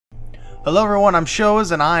Hello everyone, I'm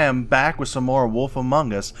Shoas and I am back with some more Wolf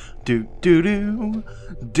Among Us. We're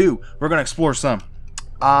gonna explore some.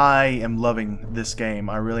 I am loving this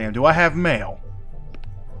game, I really am. Do I have mail?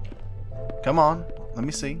 Come on, let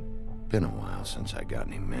me see. Been a while since I got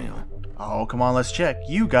any mail. Oh, come on, let's check.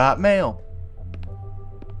 You got mail.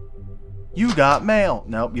 You got mail.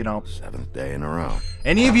 Nope, you don't. 7th day in a row.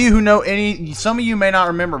 Any of you who know some of you may not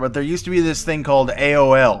remember, but there used to be this thing called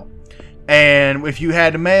AOL. And if you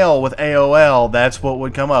had mail with AOL, that's what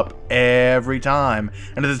would come up every time.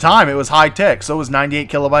 And at the time, it was high tech, so it was 98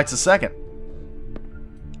 kilobytes a second.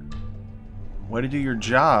 Way to do your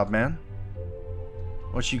job, man.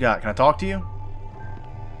 What you got? Can I talk to you?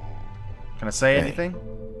 Can I say anything?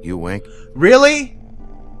 You awake? Really?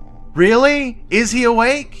 Really? Is he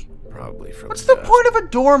awake? Probably from What's the point of a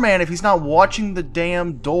doorman if he's not watching the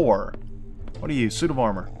damn door? What are you? Suit of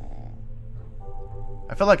armor.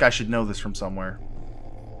 I feel like I should know this from somewhere.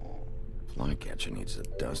 Flycatcher needs to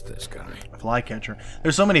dust this guy. Flycatcher.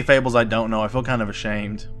 There's so many fables I don't know. I feel kind of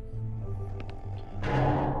ashamed.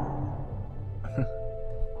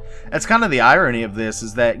 That's kind of the irony of this,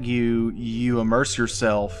 is that you immerse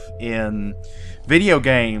yourself in video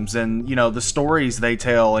games and, you know, the stories they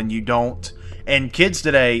tell, and you don't. And kids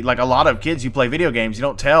today, like a lot of kids, you play video games. You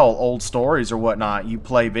don't tell old stories or whatnot. You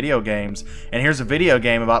play video games. And here's a video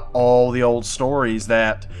game about all the old stories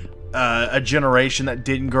that a generation that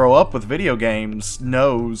didn't grow up with video games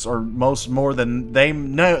knows, or more than they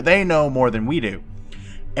know more than we do.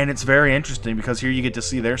 And it's very interesting because here you get to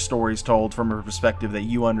see their stories told from a perspective that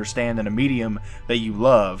you understand in a medium that you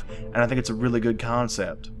love. And I think it's a really good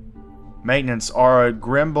concept. Maintenance are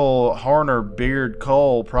Grimble, Horner, Beard,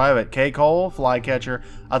 Cole, Private, K. Cole, Flycatcher.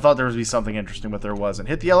 I thought there would be something interesting, but there wasn't.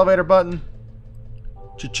 Hit the elevator button.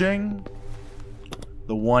 Cha-ching.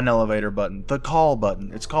 The one elevator button. The call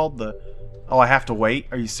button. It's called the... Oh, I have to wait?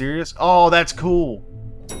 Are you serious? Oh, that's cool.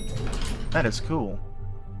 That is cool.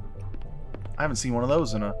 I haven't seen one of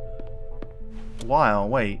those in a while.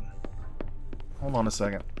 Wait. Hold on a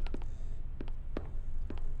second.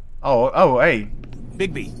 Oh, hey.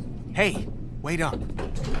 Bigby. Hey, wait up.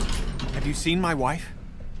 Have you seen my wife?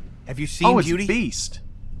 Have you seen Beauty? Oh, it's Beast.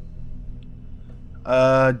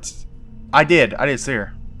 I did see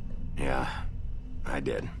her. Yeah, I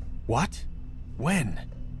did. What? When?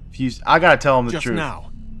 I gotta tell him the truth. Just now.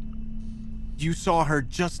 You saw her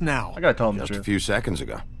just now. I gotta tell him the Just truth. a few seconds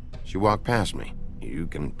ago. She walked past me. You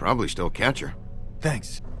can probably still catch her.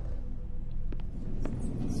 Thanks.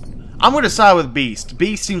 I'm going to side with Beast.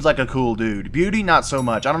 Beast seems like a cool dude. Beauty, not so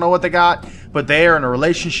much. I don't know what they got, but they are in a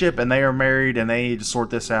relationship and they are married and they need to sort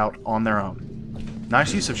this out on their own.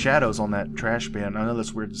 Nice use of shadows on that trash bin. I know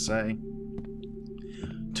that's weird to say.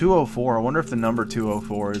 204. I wonder if the number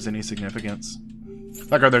 204 is any significance.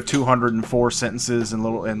 Like, are there 204 sentences in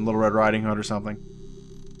Little Red Riding Hood or something?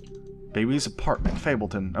 Baby's apartment.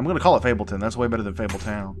 Fableton. I'm going to call it Fableton. That's way better than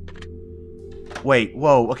Fabletown. Wait.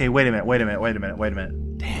 Whoa. Okay, wait a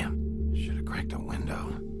minute. Damn. Should have cracked a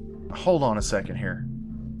window. Hold on a second here.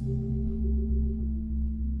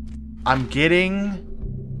 I'm getting...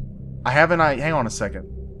 Hang on a second.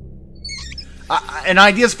 An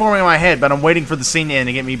idea's forming in my head, but I'm waiting for the scene to end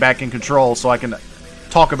to get me back in control so I can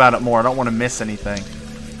talk about it more. I don't want to miss anything.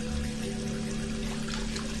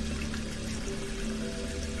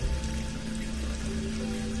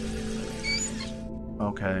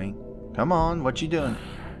 Okay. Come on, what you doing?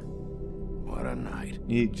 What a night.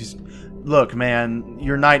 You just... Look, man,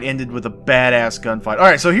 your night ended with a badass gunfight.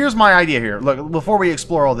 Alright, so here's my idea here. Look, before we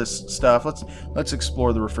explore all this stuff, let's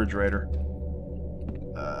explore the refrigerator.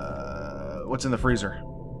 What's in the freezer?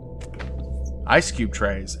 Ice cube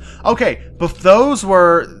trays. Okay, but those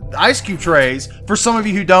were ice cube trays. For some of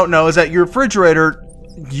you who don't know, is that your refrigerator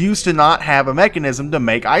used to not have a mechanism to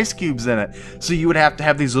make ice cubes in it. So you would have to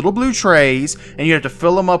have these little blue trays, and you have to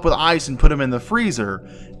fill them up with ice and put them in the freezer.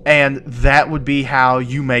 And that would be how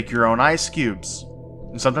you make your own ice cubes.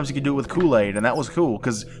 And sometimes you could do it with Kool-Aid, and that was cool,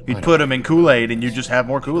 because you'd put them in Kool-Aid, and you'd just have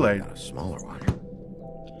more Kool-Aid. A smaller one.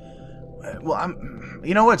 Well,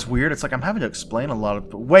 you know what's weird? It's like I'm having to explain a lot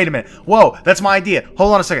of... Wait a minute. Whoa, that's my idea.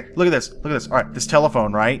 Hold on a second. Look at this. Look at this. All right, this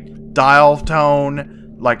telephone, right? Dial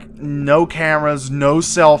tone, like no cameras, no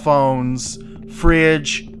cell phones,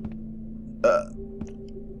 fridge.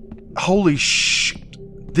 Holy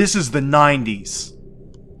shit. This is the 90s.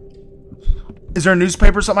 Is there a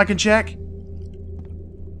newspaper or something I can check?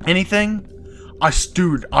 Anything?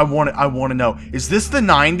 Dude, I want to know. Is this the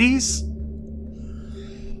 90s?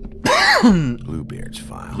 Bluebeard's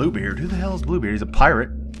file. Bluebeard? Who the hell is Bluebeard? He's a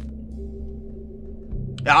pirate.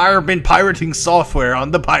 I've been pirating software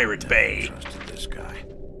on the Pirate Bay. Trusted this guy.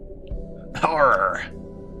 Arr.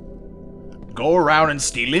 Go around and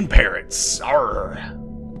stealing parrots. Arr.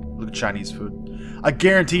 Look at Chinese food. I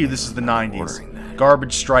guarantee you this is the 90s.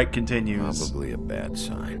 Garbage strike continues. Probably a bad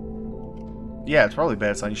sign. Yeah, it's probably a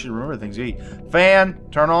bad sign. You should remember the things you eat. Fan.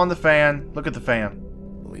 Turn on the fan. Look at the fan.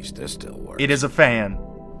 At least this still works. It is a fan.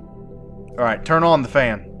 Alright, turn on the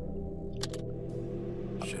fan.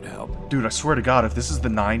 Should help. Dude, I swear to God, if this is the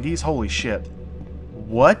 90s, holy shit.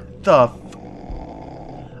 What the f...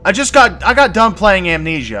 I got done playing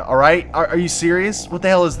Amnesia, alright? Are you serious? What the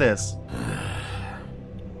hell is this?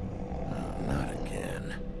 Not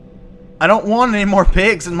again. I don't want any more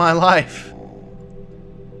pigs in my life.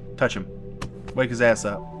 Touch him. Wake his ass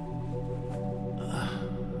up.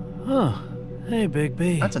 Oh, hey,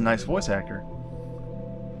 Bigby. That's a nice voice actor.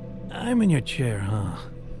 I'm in your chair, huh?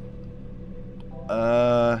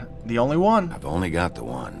 The only one. I've only got the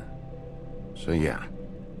one. So yeah.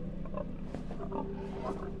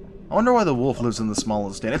 I wonder why the wolf lives in the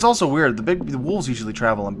smallest den. It's also weird. The wolves usually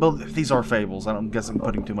travel in... Well, these are fables. I don't guess I'm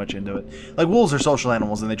putting too much into it. Like, wolves are social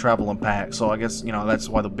animals and they travel in packs. So I guess, you know, that's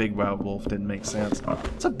why the big bad wolf didn't make sense.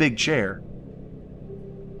 It's a big chair.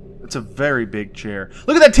 It's a very big chair.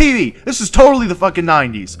 Look at that TV! This is totally the fucking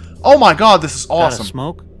 90s. Oh my god, this is awesome. Got a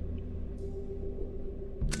smoke?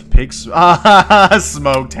 Pig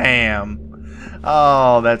smoked ham.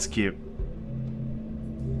 Oh, that's cute.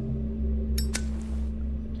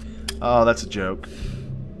 Oh, that's a joke.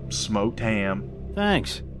 Smoked ham.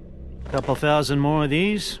 Thanks. Couple thousand more of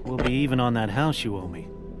these, we'll be even on that house you owe me.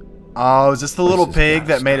 Oh, is this the little This pig has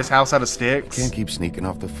that gotta made his stop. house out of sticks? Can't keep sneaking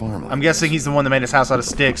off the farm. Like I'm guessing he's the one that made his house out of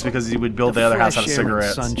sticks because he would build the other house out of fresh air and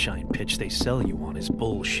cigarettes. sunshine pitch they sell you on is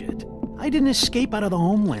bullshit. I didn't escape out of the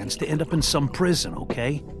homelands to end up in some prison,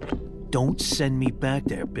 okay? Don't send me back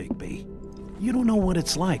there, Bigby. You don't know what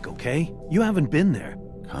it's like, okay? You haven't been there.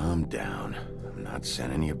 Calm down. I'm not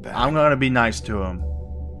sending you back. I'm gonna be nice to him.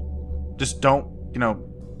 Just don't, you know,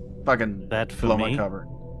 fucking That for blow me? my cover.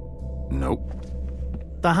 Nope.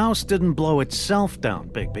 The house didn't blow itself down,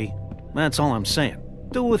 Bigby. That's all I'm saying.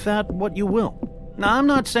 Do with that what you will. Now, I'm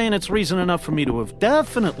not saying it's reason enough for me to have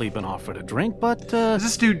definitely been offered a drink, but, Is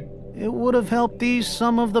this dude... it would have helped ease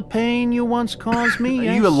some of the pain you once caused me, Are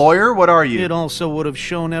yes? you a lawyer? What are you? It also would have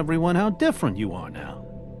shown everyone how different you are now.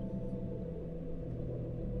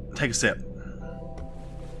 Take a sip.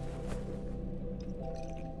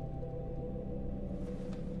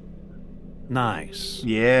 Nice.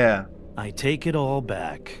 Yeah. I take it all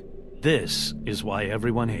back. This is why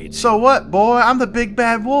everyone hates you. So what, boy? I'm the big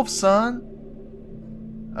bad wolf, son.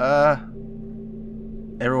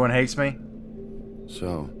 Everyone hates me?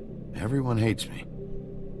 So, everyone hates me.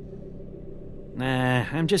 Nah,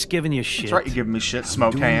 I'm just giving you shit. That's right, you're giving me shit, I'm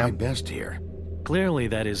smoked doing my ham. best here. Clearly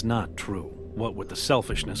that is not true. What with the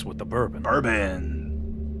selfishness with the bourbon.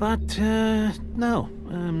 Bourbon. But, no.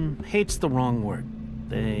 Hate's the wrong word.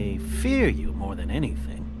 They fear you more than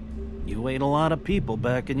anything. You ate a lot of people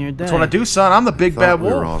back in your day. That's what I do, son. I'm the big Thought bad we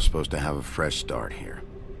were wolf. all supposed to have a fresh start here.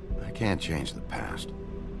 I can't change the past.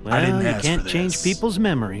 Well, I didn't you ask can't for change this. people's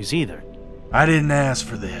memories either. I didn't ask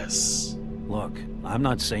for this. Look, I'm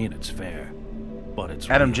not saying it's fair, but it's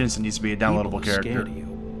Adam real. Jensen used to be a People downloadable are character. scared of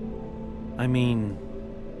you. I mean,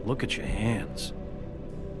 look at your hands.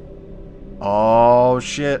 Oh,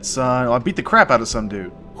 shit, son. I beat the crap out of some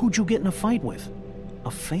dude. Who'd you get in a fight with? A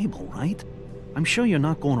fable, right? I'm sure you're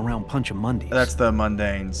not going around punching Mondays. That's the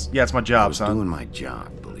mundanes. Yeah, it's my I job, was son. doing my job,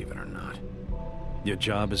 believe it or not. Your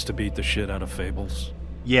job is to beat the shit out of fables.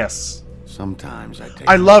 Yes. Sometimes I take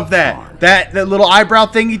I them love to the that. farm. That little eyebrow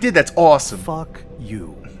thing he did, that's awesome. Fuck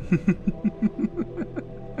you.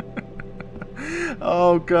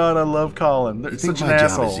 Oh, God, I love Colin. You He's think such an my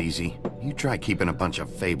asshole. job is easy? You try keeping a bunch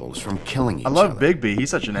of fables from killing each I love other. Bigby.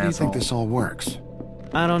 He's such an How do you asshole. think this all works?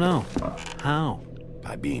 I don't know. How?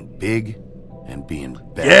 By being big and being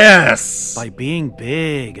bad. Yes! By being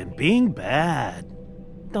big and being bad.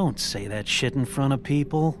 Don't say that shit in front of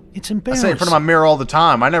people. It's I embarrassing. say it in front of my mirror all the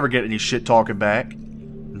time. I never get any shit talking back.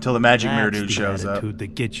 Until the magic mirror That's dude the shows up. attitude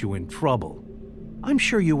that gets you in trouble. I'm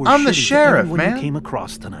sure you were I'm the shitty to sheriff, everyone man. you came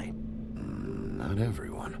across tonight. Not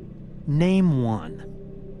everyone. Name one.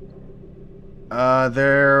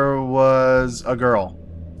 There was a girl.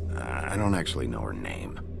 I don't actually know her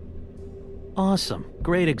name. Awesome.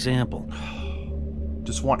 Great example.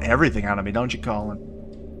 Just want everything out of me, don't you, Colin?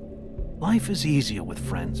 Life is easier with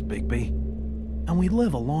friends, Bigby. And we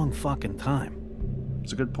live a long fucking time.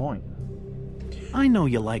 It's a good point. I know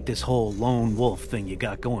you like this whole lone wolf thing you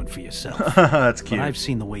got going for yourself. That's But cute. I've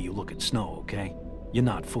seen the way you look at Snow, okay? You're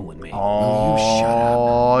not fooling me.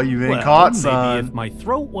 Oh, you've been Well, caught, maybe son. if my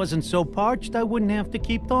throat wasn't so parched, I wouldn't have to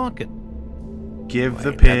keep talking. Give the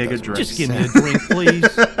Wait, pig that a doesn't drink. make Just give me a drink, please.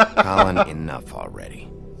 Colin, enough already.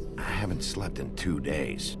 I haven't slept in 2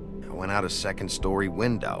 days. I went out a second-story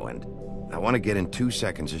window, and I want to get in 2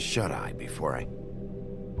 seconds of shut-eye before I...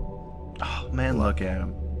 Oh, man, look at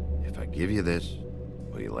him. If I give you this,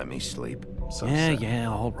 will you let me sleep? So Yeah, sad. yeah,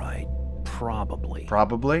 all right. Probably.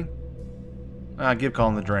 Probably. Give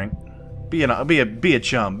Colin the drink. Be a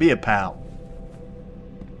chum. Be a pal.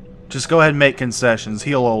 Just go ahead and make concessions.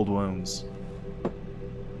 Heal old wounds.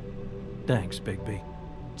 Thanks, Bigby.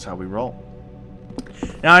 That's how we roll.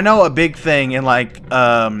 Now I know a big thing in like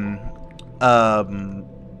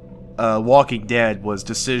Walking Dead was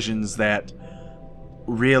decisions that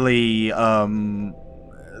really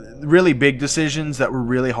really big decisions that were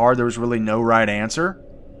really hard. There was really no right answer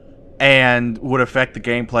and would affect the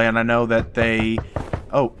gameplay. And I know that they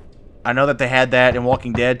had that in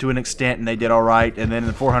Walking Dead to an extent, and they did all right. And then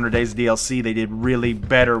in 400 Days of DLC, they did really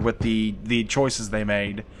better with the choices they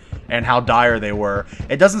made and how dire they were.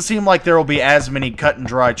 It doesn't seem like there will be as many cut and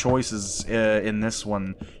dry choices in this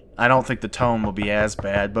one. I don't think the tone will be as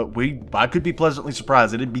bad, but I could be pleasantly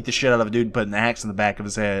surprised. They did beat the shit out of a dude putting an axe in the back of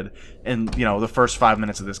his head in, the first 5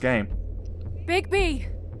 minutes of this game. Bigby,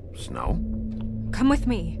 Snow? come with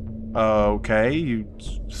me. Okay,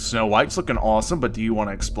 Snow White's looking awesome, but do you want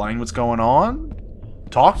to explain what's going on?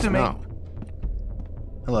 Talk to me. Snow.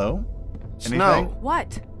 Hello? Snow.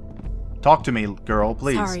 What? Talk to me, girl,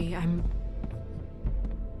 please. Sorry,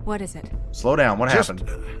 What is it? Slow down. What Just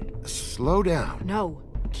happened? slow down. No,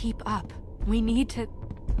 keep up. We need to...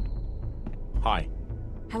 Hi.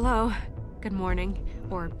 Hello. Good morning.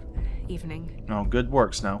 Or evening. Oh, good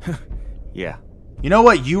work, Snow. Yeah. You know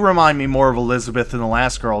what? You remind me more of Elizabeth than the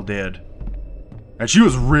last girl did. And she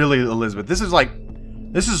was really Elizabeth. This is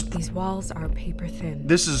These walls are paper thin.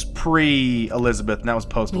 This is pre-Elizabeth, and that was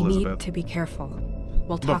We post-Elizabeth. need to be careful.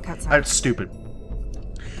 We'll talk outside. That's stupid.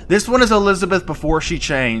 This one is Elizabeth before she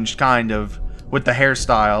changed, kind of, with the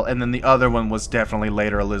hairstyle, and then the other one was definitely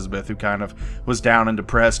later Elizabeth, who kind of was down and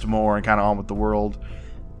depressed more and kind of on with the world.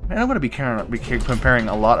 Man, I'm going to be comparing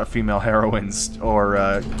a lot of female heroines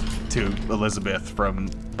to Elizabeth from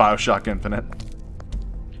Bioshock Infinite.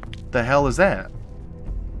 The hell is that?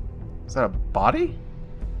 Is that a body?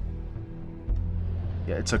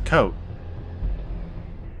 Yeah, it's a coat.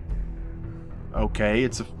 Okay,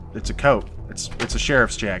 it's a coat. It's a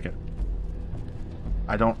sheriff's jacket.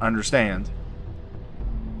 I don't understand.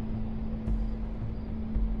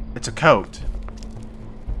 It's a coat.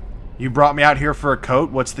 You brought me out here for a coat?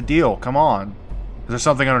 What's the deal? Come on. Is there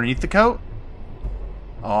something underneath the coat?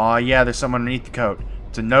 Aw, yeah, there's something underneath the coat.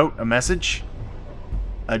 It's a note, a message,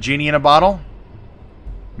 a genie in a bottle,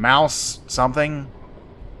 mouse, something,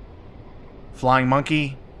 flying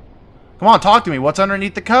monkey. Come on, talk to me. What's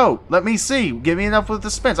underneath the coat? Let me see. Give me enough with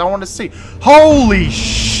the suspense. I want to see. Holy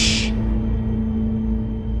sh!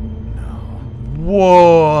 No.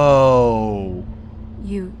 Whoa.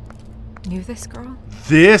 You knew this girl?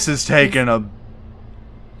 This is taking a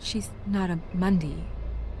She's not a Mundy,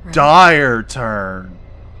 right? dire turn.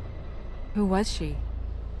 Who was she?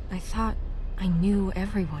 I thought I knew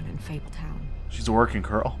everyone in Fabletown. She's a working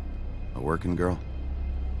girl. A working girl?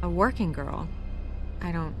 A working girl?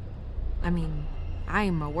 I'm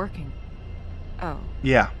a working... Oh.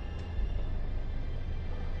 Yeah.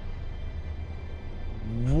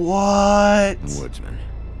 What? Woodsman.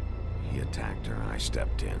 He attacked her and I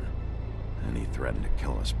stepped in. And he threatened to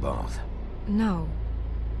kill us both. No.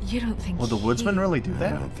 You don't think Will the woodsman really do I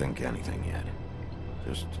that? don't think anything yet.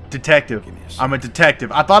 Just Detective. Give me a I'm a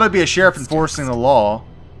detective. I thought it'd be a sheriff enforcing the law.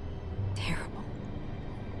 Terrible.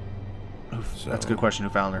 Oof, So, that's a good question. Who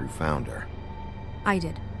found who her? found her? I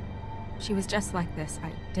did. She was just like this.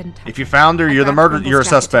 I didn't touch If you her. found her, I you're the grabbed murderer. Wimble's You're a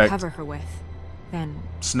jacket to suspect. cover her with. Then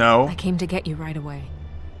Snow. I came to get you right away.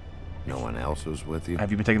 No one else was with you? Have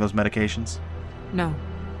you been taking those medications? No.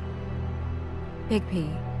 Big P,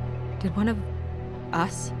 did one of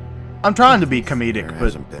us? I'm trying to be There comedic, but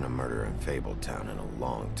hasn't been a murder in Fabletown in a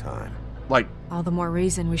long time. like All the more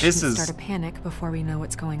reason we This shouldn't is- start a panic before we know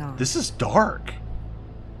what's going on. this is dark.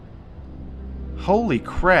 Holy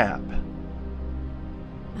crap.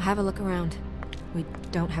 Have a look around. We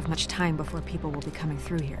don't have much time before people will be coming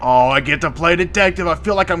through here. Oh, I get to play detective. I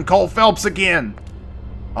feel like I'm Cole Phelps again.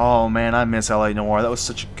 Oh man, I miss LA Noire. That was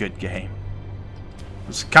such a good game. It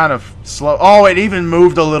was kind of slow. Oh, it even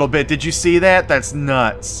moved a little bit. Did you see that? That's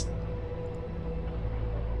nuts.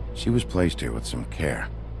 She was placed here with some care.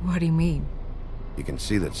 What do you mean? You can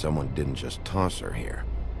see that someone didn't just toss her here.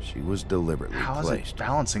 She was deliberately How is placed it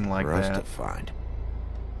balancing like for us to that? find.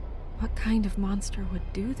 What kind of monster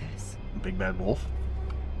would do this? Big bad wolf.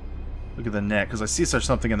 Look at the neck, because I see there's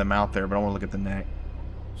something in the mouth there, but I want to look at the neck.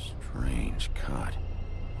 Strange cut.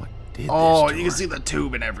 What did Oh, this to you can her? see the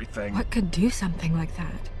tube and everything. What could do something like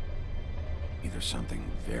that? Either something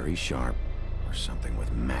very sharp or something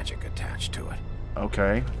with magic attached to it.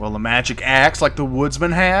 Okay, well, a magic axe like the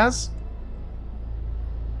woodsman has?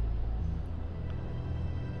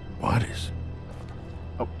 What is?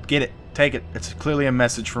 Oh, get it. Take it. It's clearly a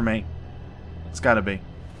message for me. It's gotta be.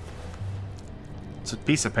 It's a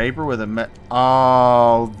piece of paper with a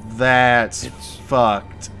oh, that's It's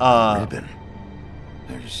fucked up. ribbon.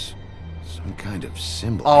 There's some kind of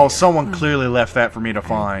symbol. Oh, here. someone clearly left that for me to I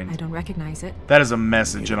find. don't recognize it. That is a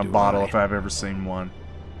message in Neither a do bottle I. if I've ever seen one.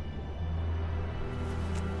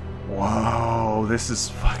 Whoa, this is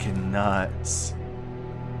fucking nuts.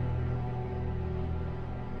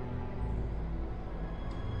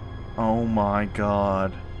 Oh my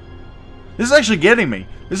god. This is actually getting me.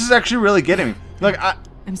 This is actually really getting me. Like,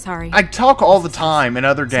 I'm sorry. I talk all the time in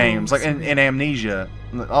other games, So like in sorry. Amnesia.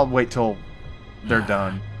 I'll wait till they're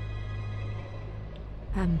done.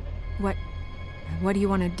 What do you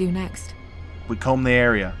want to do next? We comb the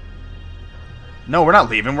area. No, we're not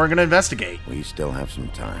leaving. We're gonna investigate. We still have some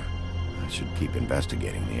time. I should keep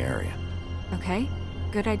investigating the area. Okay,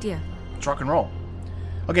 good idea. Let's rock and roll.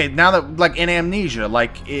 Okay, now that, like, in Amnesia,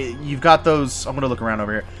 like, you've got those... I'm gonna look around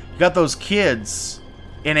over here. You got those kids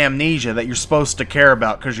in Amnesia that you're supposed to care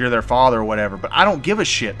about because you're their father or whatever, but I don't give a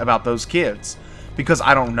shit about those kids because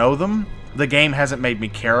I don't know them. The game hasn't made me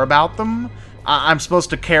care about them. I'm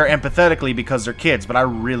supposed to care empathetically because they're kids, but I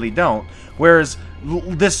really don't. Whereas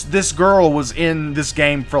this girl was in this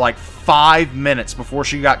game for like 5 minutes before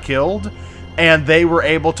she got killed, and they were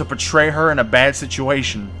able to portray her in a bad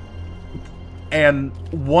situation. And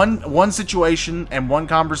one situation and one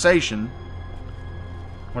conversation.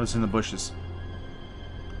 What is in the bushes?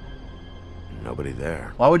 Nobody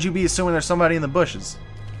there. Why would you be assuming there's somebody in the bushes?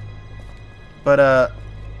 But,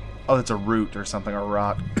 oh, that's a root or something, or a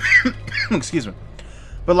rock. Excuse me.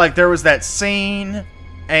 But, like, there was that scene,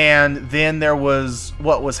 and then there was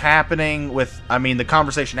what was happening with, I mean, the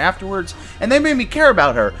conversation afterwards, and they made me care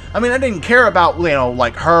about her. I mean, I didn't care about, you know,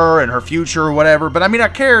 like, her and her future or whatever, but, I mean, I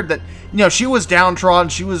cared that, you know, she was downtrodden,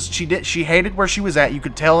 she hated where she was at, you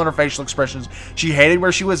could tell in her facial expressions, she hated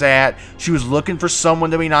where she was at, she was looking for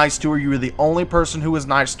someone to be nice to her, you were the only person who was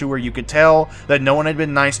nice to her, you could tell that no one had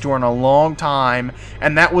been nice to her in a long time,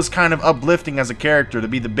 and that was kind of uplifting as a character, to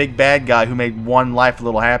be the big bad guy who made one life a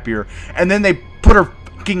little happier, and then they put her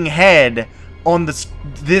fucking head on this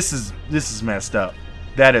is messed up.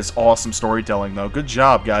 That is awesome storytelling, though. Good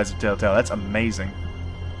job, guys at Telltale. That's amazing.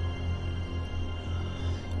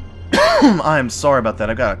 I am sorry about that.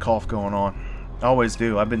 I've got a cough going on. I always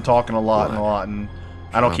do. I've been talking a lot, and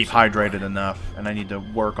I don't keep hydrated enough, and I need to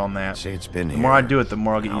work on that. Say it's been The here. more I do it, the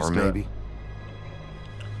more I'll get an used hour to maybe.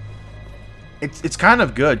 it. It's kind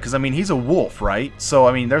of good, because, I mean, he's a wolf, right? So,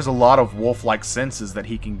 I mean, there's a lot of wolf-like senses that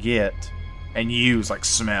he can get and use, like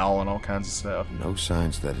smell and all kinds of stuff. No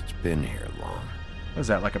signs that it's been here long. What is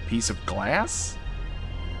that, like a piece of glass?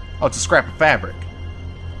 Oh, it's a scrap of fabric.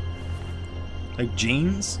 Like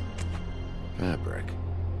jeans? Fabric.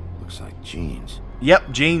 Looks like jeans.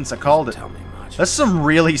 Yep, jeans. I called it. Tell me much. That's some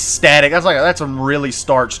really static. That's some really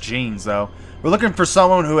starched jeans, though. We're looking for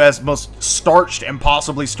someone who has most starched and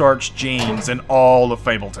possibly starched jeans in all of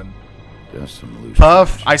Fableton. Just some loose.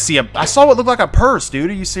 Puff, flesh. I saw what looked like a purse,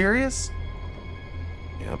 dude. Are you serious?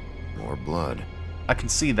 Yep. More blood. I can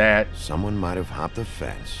see that. Someone might have hopped the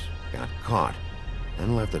fence, got caught,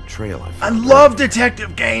 and left a trail. I found love earlier.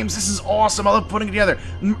 detective games. This is awesome. I love putting it together.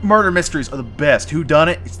 Murder mysteries are the best. Who done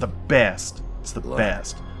it? It's the best. It's the Blood.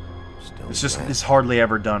 best. Still It's just, wet. it's hardly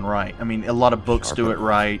ever done right. I mean, a lot of books do it Sharpen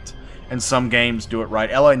right, and some games do it right.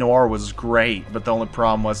 L.A. Noire was great, but the only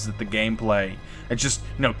problem was that the gameplay, it's just,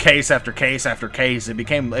 you know, case after case after case. It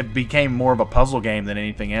became more of a puzzle game than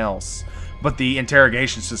anything else. But the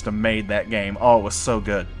interrogation system made that game. Oh, it was so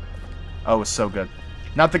good. Oh, it was so good.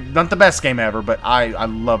 Not the best game ever, but I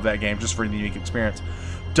love that game just for the unique experience.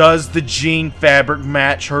 Does the jean fabric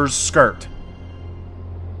match her skirt?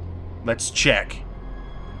 Let's check.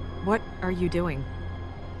 What are you doing?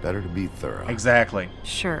 Better to be thorough. Exactly.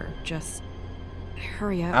 Sure, just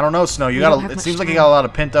hurry up. I don't know, Snow. We don't have It much seems like you time. got a lot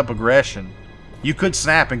of pent up aggression. You could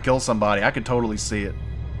snap and kill somebody. I could totally see it.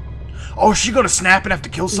 Oh, is she gonna snap and have to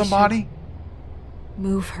kill should- somebody?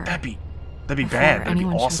 Move her. That'd be Before bad. That'd be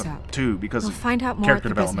anyone shows awesome up. too, because We'll of find out more at character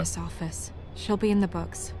the development. business office. She'll be in the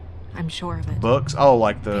books. I'm sure of it. Books. Oh,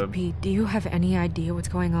 like the. Big P, do you have any idea what's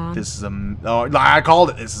going on? This is a. Oh, I called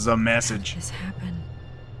it. This is a message. This happened.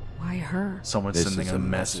 Why her? Someone's This sending is a a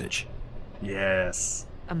message. Yes.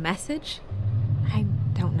 A message? I'm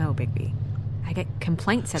don't know, Bigby. I get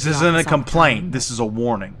complaints at This the isn't a office all the complaint. time. This is a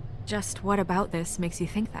warning. Just what about this makes you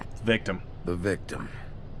think that? Victim. The victim.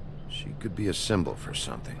 She could be a symbol for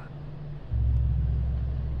something.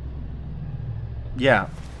 Yeah,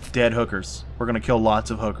 dead hookers. We're gonna kill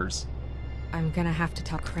lots of hookers. I'm gonna have to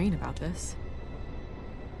tell Crane about this.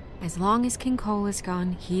 As long as King Cole is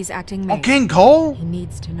gone, he's acting Oh, mayor. King Cole? He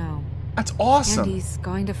needs to know. That's awesome. And he's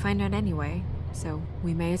going to find out anyway, so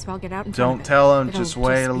we may as well get out in front Don't of it. tell him, It'll just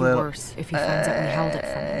wait a be little. Worse if he finds out we held it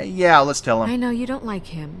from him. Yeah, let's tell him. I know you don't like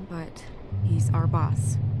him, but he's our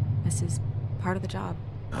boss. This is part of the job.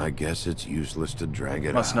 I guess it's useless to drag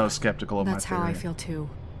it Must out. know skeptical of That's my how theory. I feel too.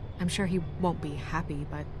 I'm sure he won't be happy,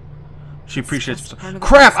 but She appreciates. just part of the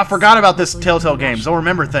Crap! I process. forgot about this Hopefully Telltale he games. Don't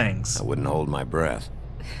remember things. I wouldn't hold my breath.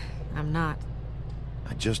 I'm not.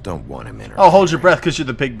 I just don't want him in. Oh, hold your breath because you're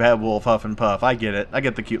the big bad wolf, huff and puff. I get it. I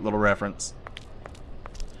get the cute little reference.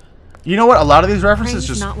 You know what? A lot of these references Crane's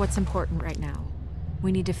just not what's important right now.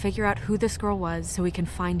 We need to figure out who this girl was so we can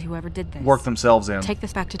find whoever did this. work themselves in. Take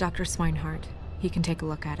this back to Dr. Swinehart. He can take a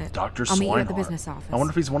look at it. Dr. I'll meet you at the Swinehart. business office. I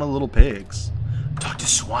wonder if he's one of the little pigs. Dr.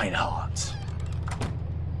 Swinehart.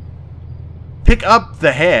 Pick up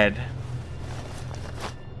the head.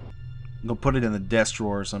 Go put it in the desk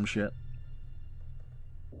drawer or some shit.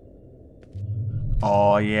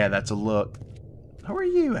 Oh, yeah, that's a look. Who are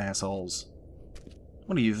you, assholes?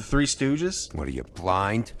 What are you, the Three Stooges? What are you,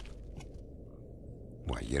 blind?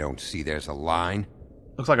 What, you don't see there's a line?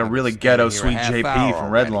 Looks like a I've been really standing ghetto here a Sweet half JP hour from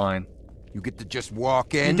already. Redline. You get to just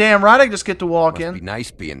walk You're in? damn right I just get to walk Must in. be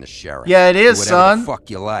nice being the sheriff. Yeah, it is, Do whatever son. the fuck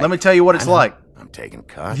you like. Let me tell you what it's like. I'm taking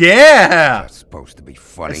cuts. Yeah! That's supposed to be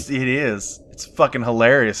funny. It is. It's fucking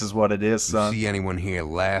hilarious is what it is, You son. see anyone here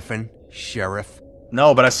laughing, sheriff?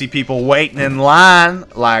 No, but I see people waiting in line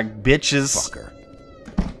like bitches. Fucker.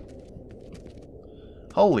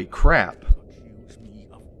 Holy crap.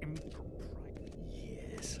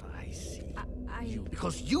 Yes, I see.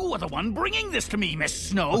 Because you are the one bringing this to me, Miss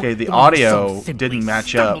Snow. Okay, the one who audio so simply didn't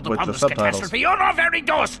match up stumbled with upon the this subtitles. catastrophe on our very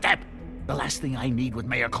doorstep. The last thing I need with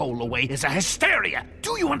Mayor Cole away is a hysteria.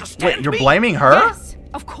 Do you understand Wait, you're me? blaming her? Yes,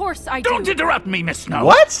 of course I Don't do. interrupt me, Miss Snow.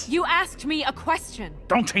 What? You asked me a question.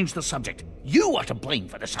 Don't change the subject. You are to blame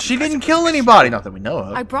for this. She didn't unprecedented kill Miss anybody, Snow. not that we know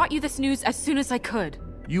of. I brought you this news as soon as I could.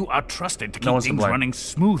 You are trusted to No keep one's to things blame. running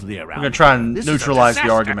smoothly around. We're gonna try and This is a neutralize the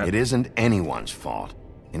disaster. argument. It isn't anyone's fault.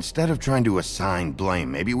 Instead of trying to assign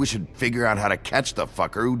blame, maybe we should figure out how to catch the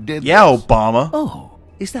fucker who did Yeah, this. Obama. Oh,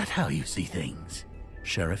 is that how you see things?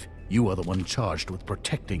 Sheriff, you are the one charged with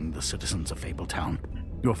protecting the citizens of Fabletown.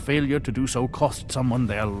 Your failure to do so cost someone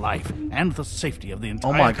their life and the safety of the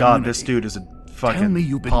entire Oh my god, community. this dude is a fucking Tell me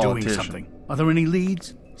you've been politician. doing something. Are there any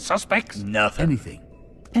leads? Suspects? Nothing. Anything.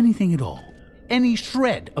 Anything at all. Any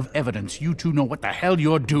shred of evidence you two know what the hell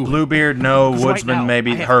you're doing. Bluebeard, no. 'Cause right Woodsman, now,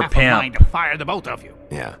 maybe. I have Her half a mind pimp. to fire the both of you.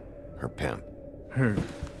 Yeah, her pimp. Her...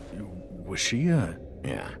 Was she a...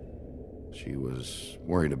 Yeah. She was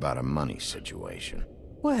worried about a money situation.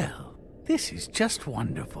 Well, this is just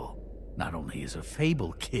wonderful. Not only is a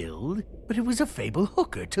Fable killed, but it was a Fable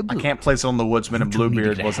hooker to I boot. can't place it on the Woodsman, You and two needed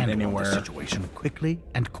Bluebeard to wasn't handle the anywhere. situation quickly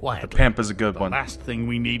and quietly. Pimp is a good The one. last thing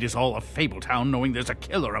we need is all of Fabletown knowing there's a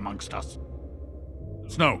killer amongst us.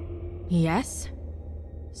 Snow, Yes?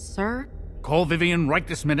 Sir? call Vivian right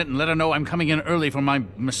this minute and let her know I'm coming in early for my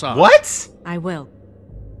massage. What? I will.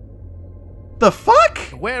 The fuck?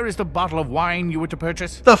 Where is the bottle of wine you were to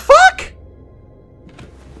purchase? The fuck?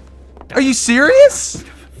 Are you serious?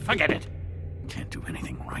 Forget it. Can't do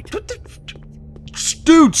anything right.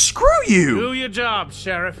 Dude, screw you. Do your job,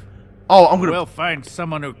 Sheriff. Oh, I'm gonna. We'll find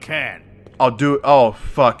someone who can. I'll do it. Oh,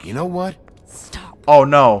 fuck. You know what? Stop. Oh,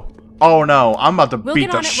 no. Oh, no. I'm about to We'll beat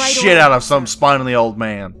get the on it right shit away, out of some sir. spinally old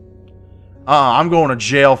man. I'm going to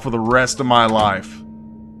jail for the rest of my life.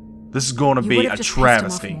 This is going to You be would've a just pissed him off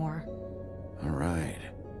travesty. more. All right.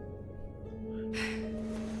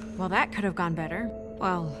 Well, that could have gone better.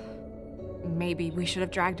 Well, maybe we should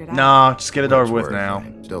have dragged it out. Nah, just get it over with Wordsworth, now.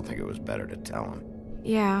 I still think it was better to tell him.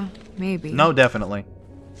 Yeah, maybe. No, definitely.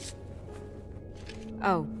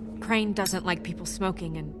 Oh, Crane doesn't like people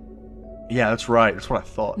smoking and... Yeah, that's right. That's what I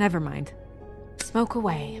thought. Never mind. Smoke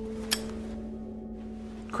away.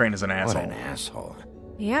 Crane is an What asshole. an asshole.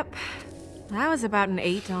 Yep. That was about an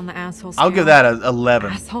 8 on the asshole scale. I'll give that a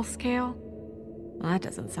 11. Asshole scale? Well, that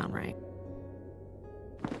doesn't sound right.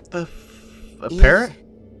 A parrot?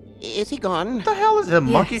 Is he gone? What the hell is it? A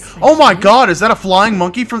monkey? Yes, Oh my actually. god, is that a flying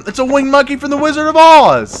monkey from... It's a winged monkey from the Wizard of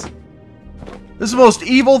Oz! This is the most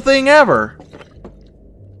evil thing ever.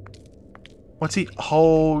 What's he...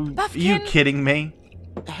 Oh, are you Buffkin? kidding me?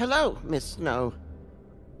 Hello, Miss Snow.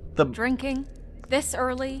 The... Drinking? This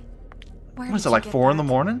early? Where What is did it, you like get 4 in the that?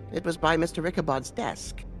 morning? It was by Mr. Ichabod's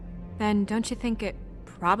desk. Then don't you think it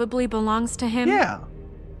probably belongs to him? Yeah.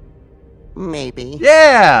 Maybe.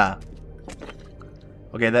 Yeah!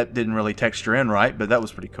 Okay, that didn't really texture in right, but that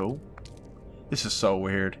was pretty cool. This is so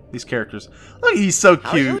weird. These characters. Look, he's so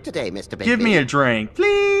How are you cute. today, Mr. Bigby? Give me a drink,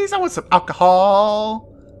 please. I want some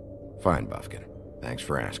alcohol. Fine, Buffkin. Thanks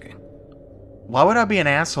for asking. Why would I be an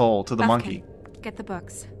asshole to the Buffkin, monkey? Get the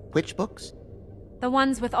books. Which books? The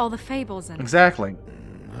ones with all the fables in them. Exactly.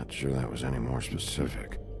 Not sure that was any more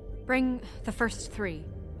specific. Bring the first 3.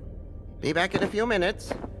 Be back in a few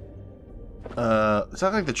minutes. Is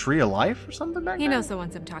that like the Tree of Life or something back He there? knows the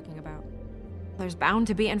ones I'm talking about. There's bound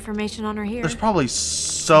to be information on her here. There's probably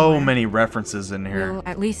so many references in here. We'll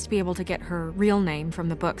at least be able to get her real name from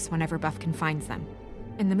the books whenever Buffkin finds them.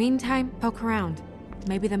 In the meantime, poke around.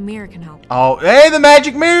 Maybe the mirror can help. Oh, hey, the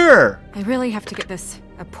magic mirror! I really have to get this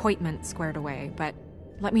appointment squared away, but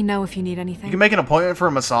let me know if you need anything. You can make an appointment for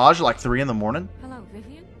a massage at like 3 in the morning. Hello,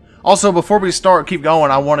 Vivian? Also, before we keep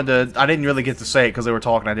going, I didn't really get to say it because they were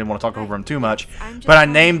talking. I didn't want to talk over them too much. But I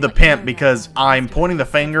named the pimp because I'm pointing the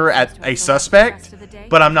finger at a suspect,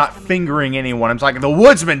 but I'm not fingering anyone. I'm like, the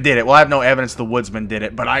woodsman did it. Well, I have no evidence the woodsman did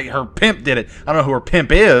it, but her pimp did it. I don't know who her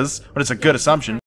pimp is, but it's a good assumption.